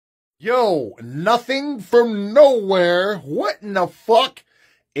Yo, nothing from nowhere. What in the fuck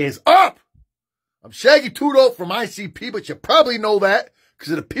is up? I'm Shaggy from ICP, but you probably know that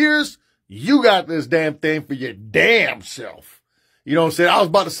because it appears you got this damn thing for your damn self. You know what I'm saying? I was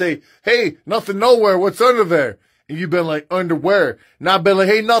about to say, hey, nothing nowhere. What's under there? And you've been like, underwear. And I've been like,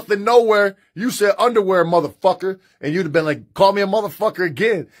 hey, nothing nowhere. You said underwear, motherfucker. And you'd have been like, call me a motherfucker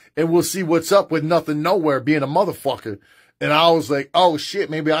again. And we'll see what's up with nothing nowhere being a motherfucker. And I was like, oh shit,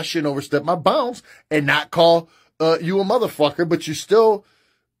 maybe I shouldn't overstep my bounds and not call you a motherfucker, but you still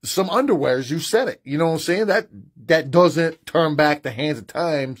some underwears. You said it. You know what I'm saying? That doesn't turn back the hands of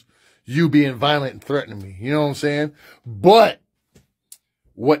times you being violent and threatening me. You know what I'm saying? But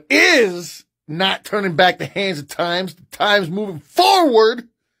what is not turning back the hands of times, the times moving forward,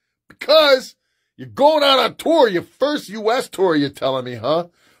 because you're going out on tour, your first U.S. tour, you're telling me, huh?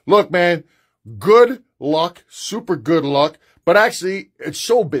 Look, man, good luck, super good luck, but actually, it's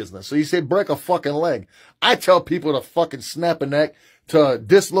show business. So you say break a fucking leg. I tell people to fucking snap a neck, to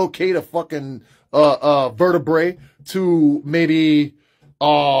dislocate a fucking vertebrae, to maybe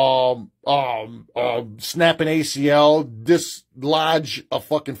snap an ACL, dislodge a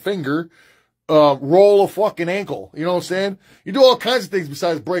fucking finger, roll a fucking ankle. You know what I'm saying? You do all kinds of things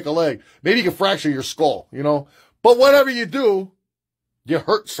besides break a leg. Maybe you can fracture your skull, you know? But whatever you do, you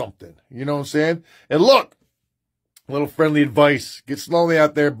hurt something. You know what I'm saying? And look, a little friendly advice. Get slowly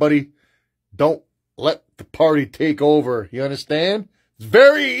out there, buddy. Don't let the party take over. You understand? It's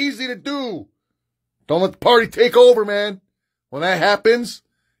very easy to do. Don't let the party take over, man. When that happens,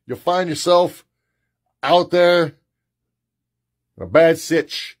 you'll find yourself out there in a bad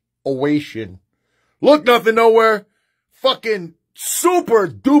situation. Look, nothing nowhere. Fucking super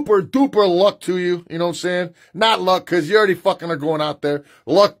duper duper luck to you. You know what I'm saying? Not luck, because you already fucking are going out there.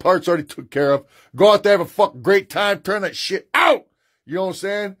 Luck part's already took care of. Go out there, have a fucking great time, turn that shit out. You know what I'm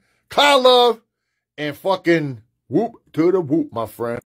saying? Cloud love and fucking whoop to the whoop, my friend.